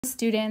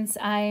Students,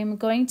 I'm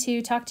going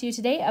to talk to you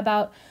today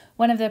about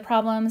one of the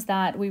problems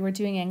that we were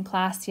doing in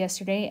class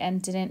yesterday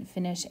and didn't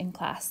finish in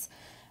class.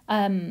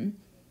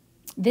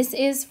 This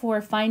is for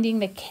finding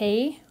the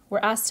K. We're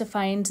asked to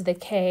find the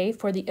K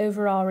for the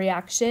overall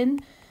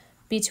reaction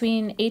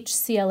between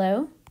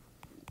HClO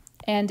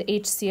and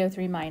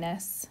HCO3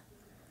 minus.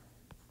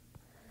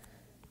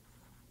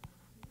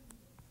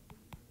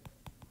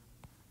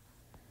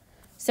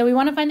 So we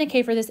want to find the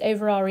K for this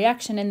overall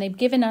reaction, and they've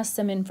given us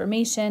some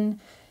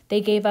information. They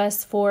gave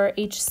us for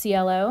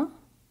HClO,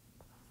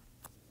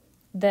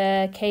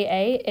 the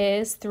Ka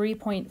is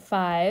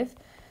 3.5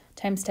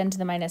 times 10 to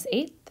the minus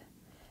 8th.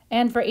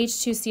 And for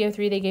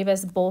H2CO3, they gave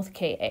us both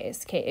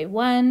Kas.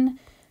 Ka1,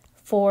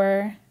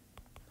 4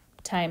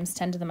 times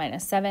 10 to the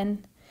minus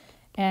 7,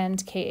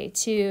 and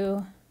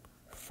Ka2,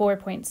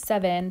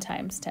 4.7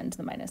 times 10 to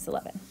the minus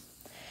 11.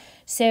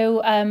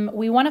 So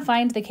we want to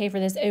find the K for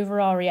this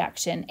overall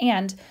reaction.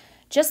 And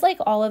just like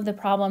all of the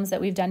problems that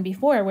we've done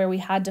before where we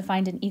had to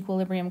find an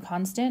equilibrium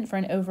constant for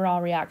an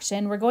overall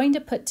reaction, we're going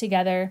to put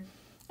together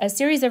a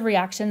series of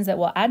reactions that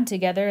will add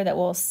together that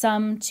will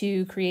sum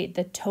to create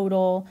the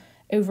total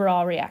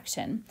overall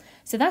reaction.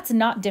 So that's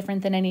not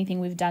different than anything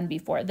we've done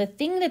before. The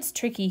thing that's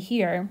tricky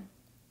here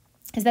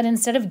is that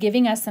instead of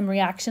giving us some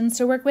reactions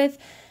to work with,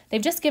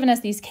 they've just given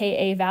us these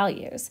Ka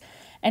values.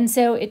 And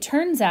so it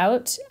turns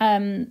out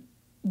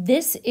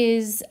this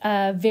is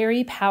a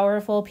very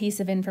powerful piece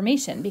of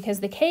information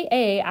because the Ka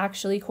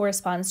actually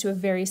corresponds to a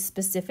very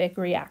specific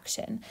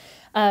reaction.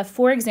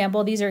 For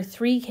example, these are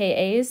 3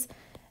 Kas,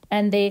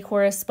 and they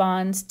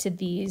correspond to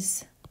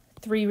these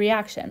 3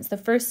 reactions. The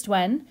first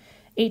one,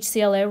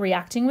 HClO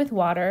reacting with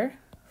water,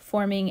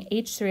 forming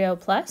H3O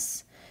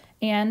plus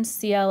and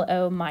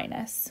ClO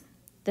minus.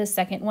 The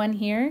second one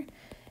here,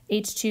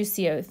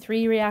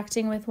 H2CO3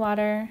 reacting with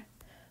water,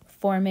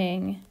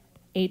 forming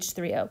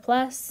H3O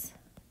plus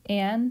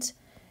and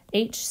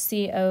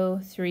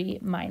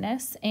HCO3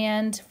 minus.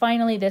 And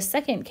finally, the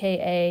second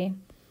Ka,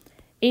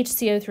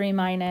 HCO3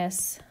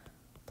 minus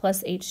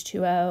plus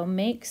H2O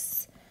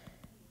makes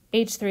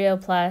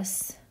H3O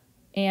plus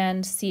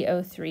and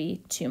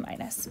CO3 2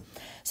 minus.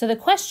 So the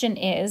question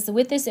is,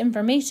 with this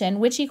information,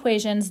 which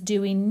equations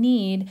do we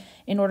need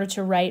in order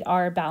to write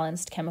our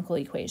balanced chemical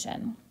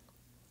equation?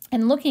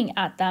 And looking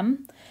at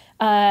them,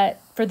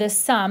 for this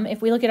sum,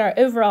 if we look at our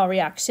overall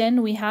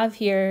reaction, we have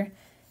here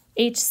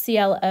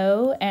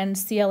HClO and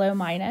ClO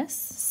minus.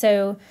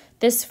 So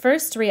this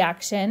first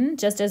reaction,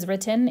 just as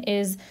written,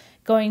 is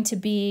going to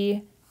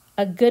be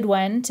a good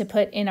one to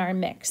put in our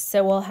mix.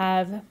 So we'll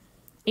have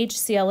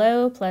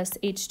HClO plus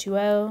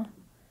H2O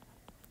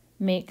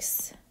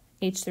makes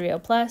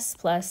H3O plus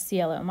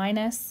ClO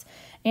minus,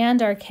 and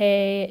our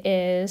K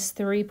is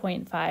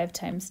 3.5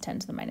 times 10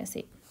 to the minus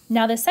 8.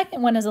 Now the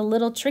second one is a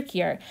little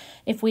trickier.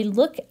 If we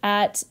look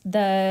at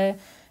the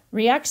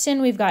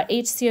reaction, we've got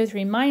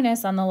HCO3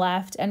 minus on the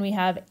left and we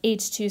have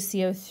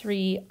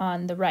H2CO3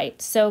 on the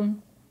right. So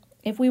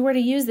if we were to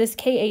use this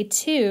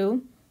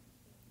Ka2,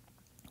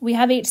 we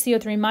have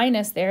HCO3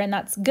 minus there, and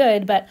that's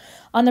good, but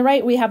on the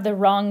right we have the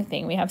wrong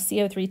thing. We have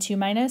CO3 2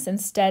 minus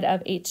instead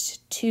of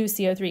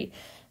H2CO3.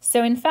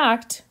 So in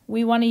fact,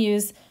 we want to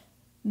use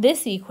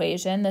this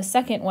equation, the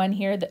second one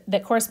here,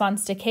 that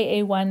corresponds to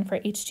Ka1 for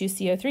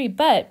H2CO3,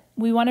 but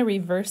we want to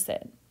reverse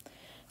it.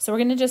 So we're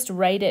going to just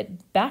write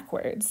it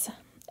backwards.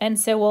 And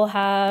so we'll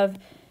have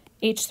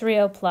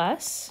H3O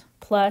plus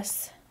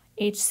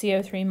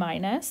HCO3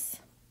 minus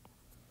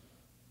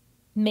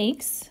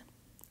makes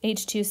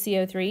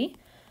H2CO3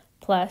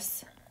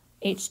 plus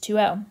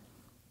H2O.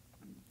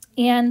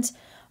 And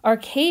our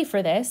K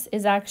for this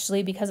is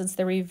actually, because it's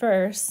the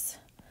reverse,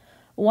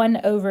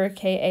 1 over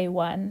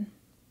Ka1.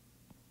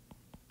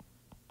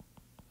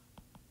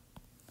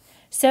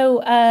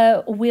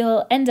 So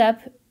we'll end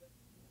up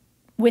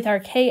with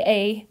our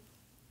Ka,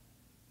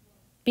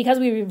 because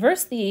we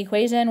reverse the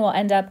equation, we'll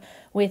end up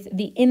with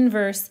the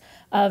inverse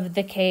of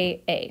the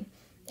Ka.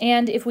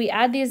 And if we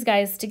add these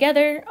guys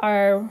together,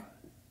 our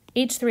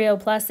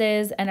H3O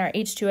pluses and our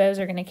H2Os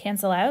are going to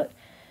cancel out,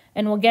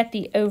 and we'll get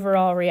the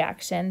overall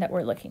reaction that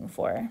we're looking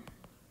for.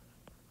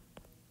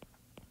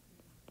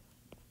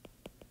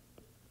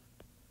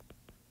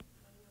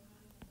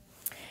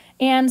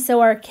 And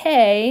so our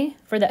K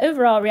for the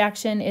overall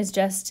reaction is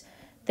just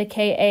the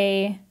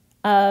Ka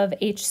of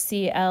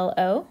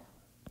HClO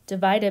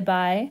divided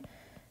by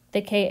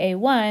the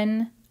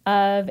Ka1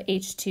 of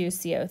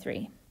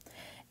H2CO3.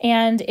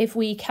 And if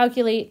we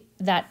calculate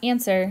that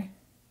answer,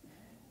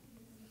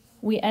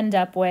 we end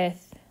up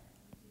with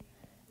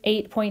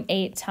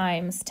 8.8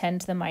 times 10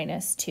 to the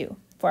minus 2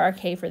 for our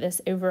K for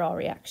this overall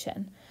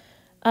reaction.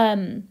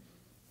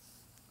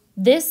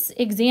 This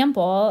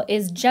example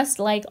is just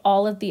like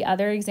all of the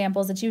other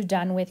examples that you've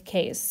done with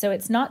Ks, so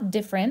it's not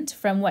different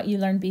from what you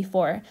learned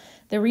before.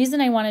 The reason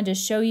I wanted to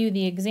show you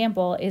the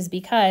example is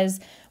because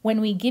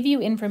when we give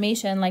you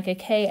information like a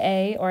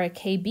Ka or a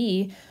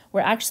Kb,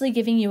 we're actually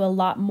giving you a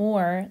lot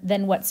more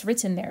than what's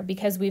written there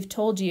because we've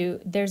told you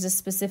there's a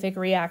specific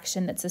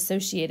reaction that's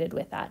associated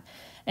with that.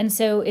 And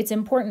so it's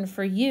important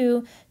for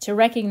you to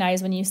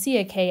recognize when you see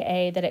a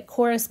Ka that it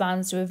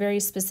corresponds to a very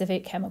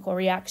specific chemical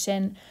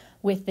reaction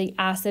with the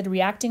acid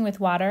reacting with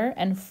water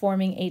and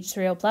forming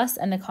H3O plus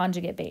and the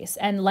conjugate base.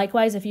 And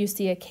likewise, if you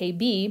see a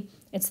Kb,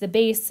 it's the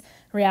base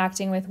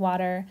reacting with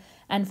water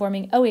and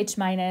forming OH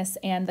minus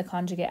and the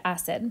conjugate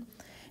acid.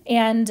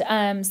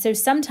 And so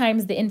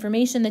sometimes the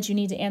information that you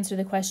need to answer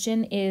the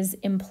question is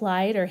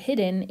implied or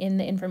hidden in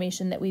the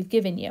information that we've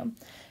given you.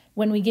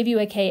 When we give you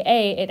a Ka,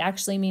 it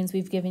actually means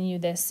we've given you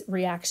this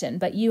reaction,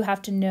 but you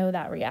have to know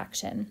that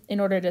reaction in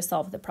order to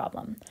solve the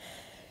problem.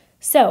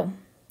 So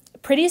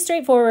pretty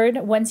straightforward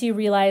once you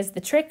realize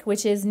the trick,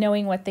 which is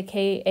knowing what the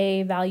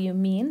Ka value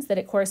means, that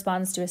it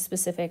corresponds to a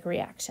specific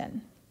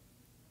reaction.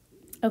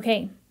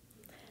 Okay,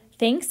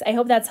 thanks. I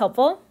hope that's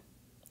helpful.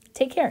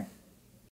 Take care.